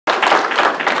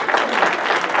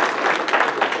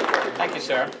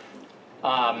Sarah.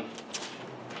 I'm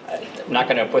not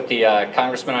going to put the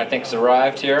congressman, I think, has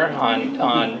arrived here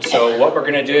on. So what we're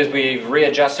going to do is we've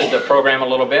readjusted the program a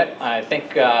little bit. I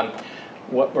think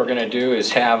what we're going to do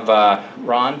is have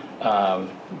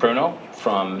Bruno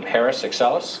from Harris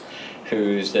Excellis,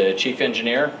 who's the chief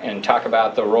engineer, and talk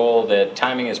about the role that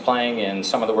timing is playing in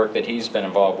some of the work that he's been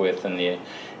involved with in the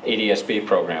ADS-B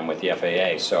program with the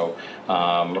FAA. So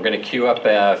we're going to queue up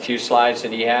a few slides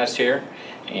that he has here.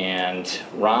 And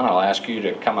Ron, I'll ask you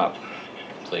to come up,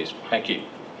 please. Thank you.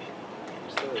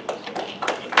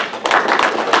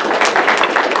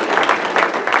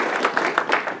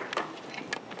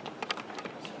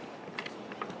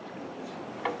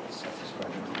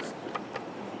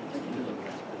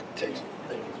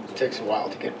 Takes a while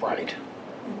to get bright.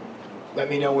 Let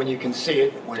me know when you can see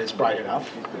it, when it's bright enough.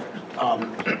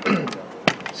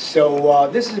 So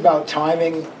this is about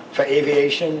timing for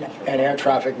aviation and air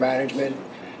traffic management.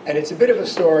 And it's a bit of a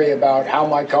story about how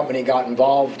my company got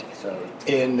involved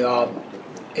in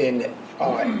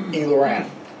eLoran.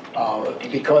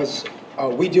 Because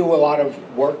we do a lot of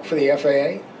work for the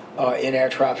FAA in air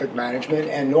traffic management.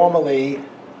 And normally,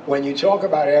 when you talk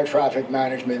about air traffic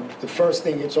management, the first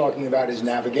thing you're talking about is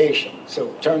navigation.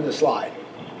 So turn the slide.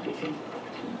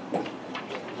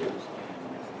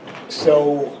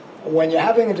 So when you're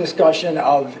having a discussion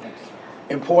of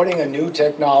importing a new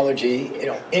technology,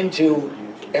 into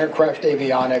aircraft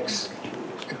avionics,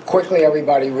 quickly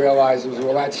everybody realizes,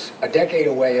 well, that's a decade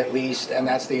away at least, and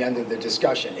that's the end of the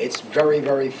discussion. It's very,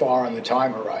 very far on the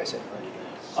time horizon.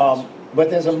 But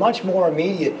there's a much more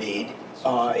immediate need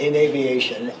in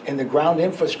aviation, in the ground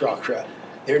infrastructure.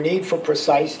 Their need for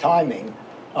precise timing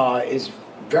is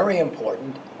very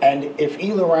important, and if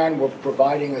eLoran were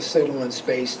providing a signal in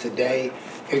space today,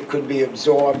 it could be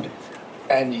absorbed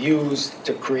and used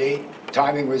to create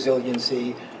timing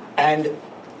resiliency and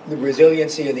the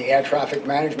resiliency in the air traffic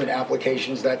management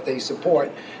applications that they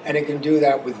support, and it can do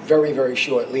that with very, very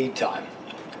short lead time.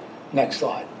 Next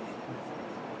slide.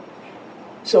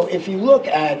 So if you look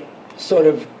at sort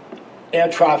of air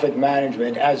traffic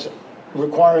management as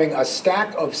requiring a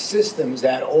stack of systems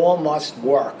that all must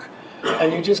work,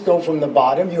 and you just go from the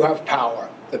bottom, you have power.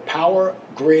 The power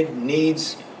grid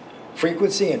needs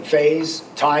frequency and phase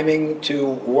timing to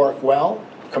work well.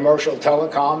 Commercial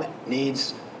telecom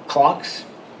needs clocks.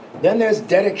 Then there's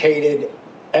dedicated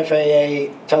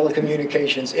FAA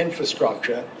telecommunications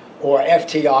infrastructure, or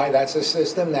FTI. That's a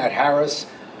system that Harris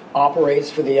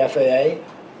operates for the FAA.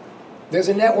 There's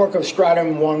a network of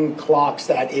Stratum 1 clocks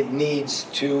that it needs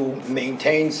to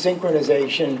maintain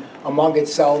synchronization among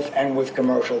itself and with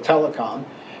commercial telecom.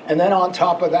 And then on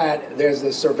top of that, there's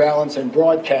the surveillance and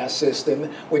broadcast system,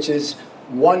 which is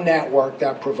one network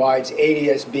that provides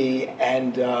ADS-B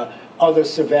and other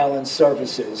surveillance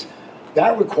services.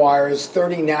 That requires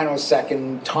 30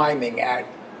 nanosecond timing at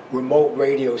remote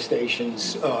radio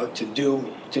stations to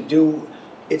do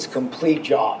its complete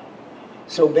job.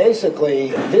 So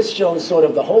basically, this shows sort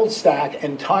of the whole stack,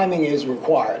 and timing is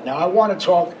required. Now, I want to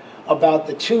talk about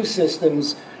the two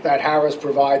systems that Harris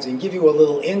provides and give you a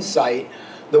little insight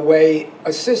the way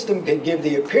a system can give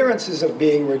the appearances of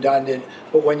being redundant,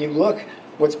 but when you look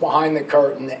what's behind the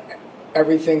curtain,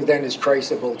 everything then is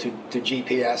traceable to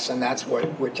GPS, and that's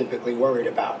what we're typically worried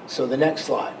about. So the next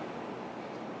slide.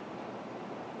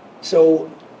 So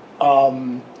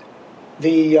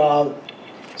the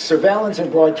surveillance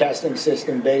and broadcasting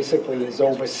system basically is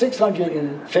over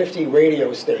 650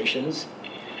 radio stations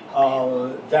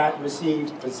that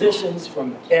receive positions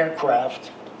from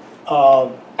aircraft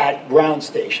at ground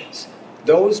stations.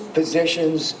 Those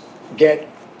positions get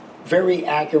very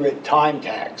accurate time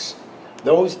tags.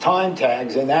 Those time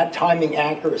tags and that timing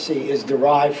accuracy is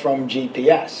derived from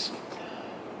GPS.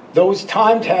 Those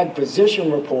time tag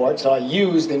position reports are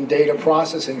used in data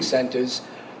processing centers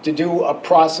to do a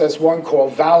process one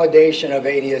called validation of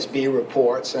ADS-B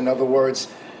reports. In other words,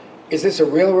 is this a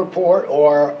real report,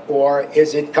 or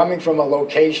is it coming from a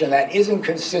location that isn't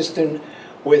consistent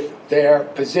with their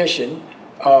position,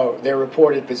 their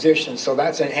reported position? So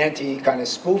that's an anti-kind of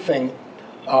spoofing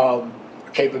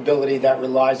capability that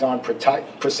relies on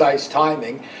precise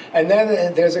timing. And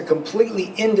then there's a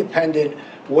completely independent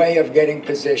way of getting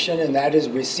position, and that is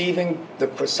receiving the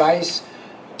precise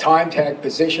time tag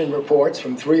position reports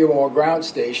from 3 or more ground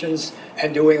stations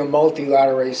and doing a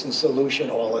multilateration solution,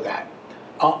 all of that,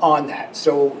 on that.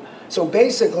 So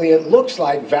basically it looks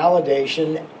like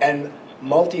validation and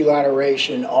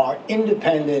multilateration are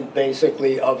independent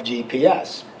basically of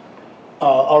GPS,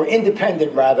 or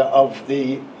independent rather of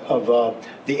the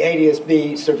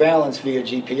ADS-B surveillance via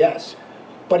GPS.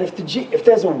 But if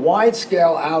there's a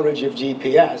wide-scale outage of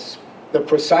GPS, the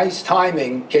precise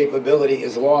timing capability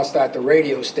is lost at the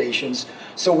radio stations,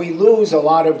 so we lose a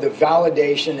lot of the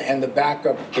validation and the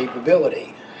backup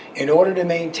capability. In order to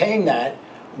maintain that,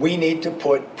 we need to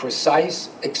put precise,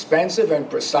 expensive and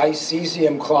precise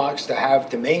cesium clocks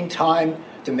to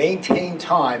maintain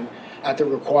time at the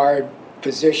required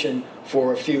position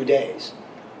for a few days.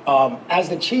 As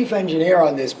the chief engineer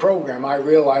on this program, I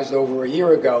realized over a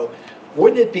year ago,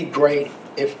 wouldn't it be great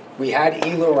if we had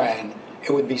eLoran?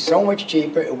 It would be so much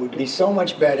cheaper, it would be so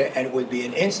much better, and it would be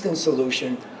an instant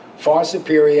solution, far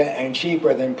superior and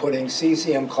cheaper than putting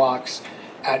cesium clocks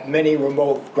at many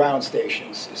remote ground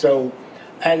stations.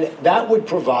 And that would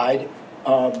provide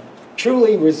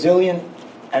truly resilient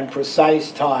and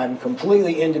precise time,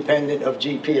 completely independent of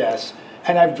GPS.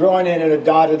 And I've drawn in a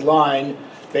dotted line,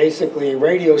 basically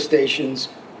radio stations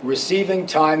receiving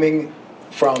timing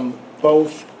from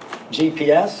both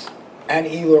GPS and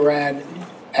eLoran,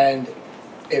 and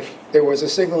if there was a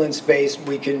signal in space,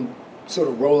 we can sort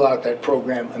of roll out that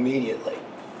program immediately.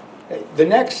 The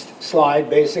next slide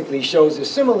basically shows a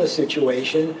similar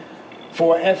situation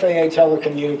for FAA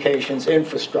telecommunications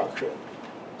infrastructure.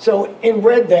 So in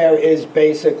red there is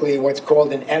basically what's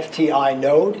called an FTI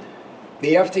node.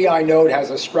 The FTI node has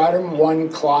a Stratum 1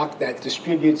 clock that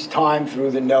distributes time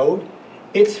through the node.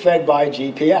 It's fed by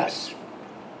GPS.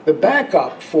 The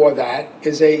backup for that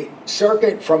is a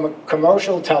circuit from a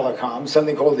commercial telecom,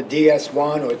 something called the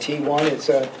DS1 or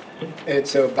T1.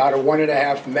 It's about a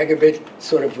 1.5 megabit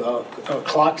sort of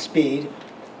clock speed.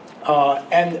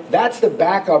 And that's the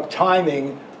backup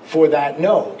timing for that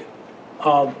node.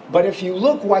 But if you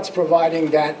look what's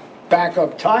providing that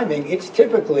backup timing, it's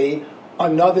typically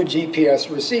another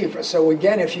GPS receiver. So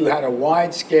again, if you had a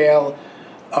wide-scale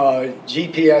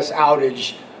GPS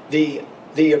outage,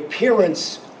 the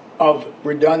appearance of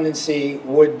redundancy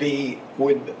would be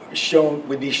shown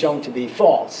to be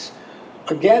false.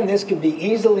 Again, this could be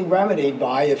easily remedied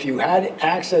by, if you had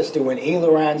access to an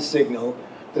eLoran signal,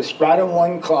 the Stratum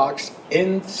 1 clocks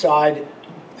inside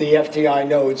the FTI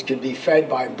nodes could be fed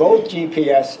by both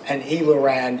GPS and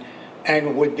eLoran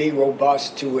and would be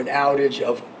robust to an outage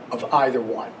of either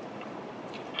one.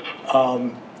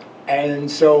 And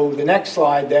so the next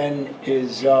slide then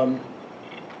is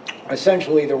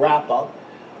essentially the wrap-up.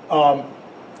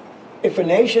 If a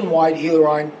nationwide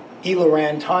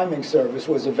eLoran timing service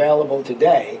was available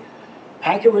today,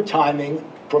 accurate timing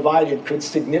provided could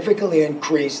significantly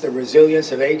increase the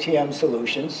resilience of ATM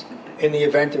solutions in the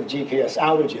event of GPS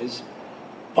outages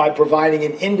by providing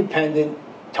an independent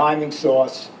timing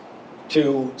source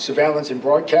to surveillance and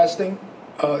broadcasting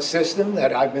system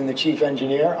that I've been the chief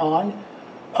engineer on,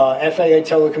 FAA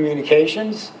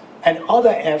Telecommunications, and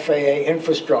other FAA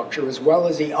infrastructure, as well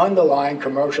as the underlying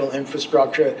commercial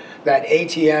infrastructure that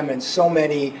ATM and so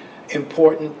many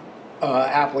important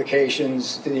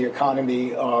applications to the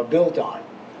economy are built on.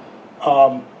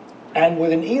 And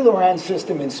with an eLoran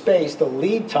system in space, the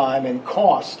lead time and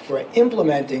cost for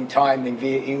implementing timing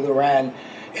via eLoran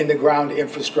in the ground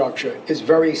infrastructure is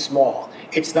very small.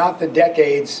 It's not the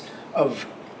decades of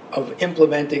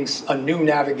implementing a new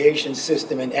navigation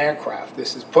system in aircraft.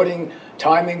 This is putting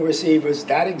timing receivers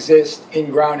that exist in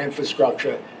ground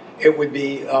infrastructure. It would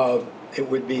be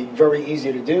very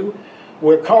easy to do.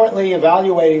 We're currently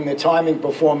evaluating the timing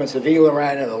performance of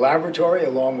eLoran in the laboratory,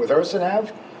 along with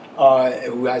Ursanav,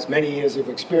 who has many years of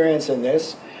experience in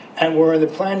this. And we're in the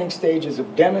planning stages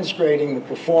of demonstrating the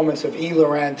performance of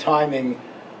eLoran timing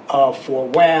for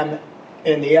WAM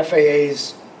in the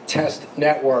FAA's test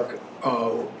network,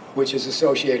 which is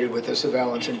associated with the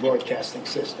surveillance and broadcasting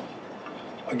system.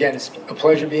 Again, it's a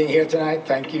pleasure being here tonight.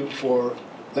 Thank you for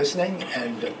listening.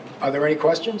 And are there any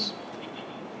questions?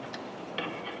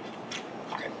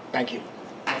 Okay, thank you.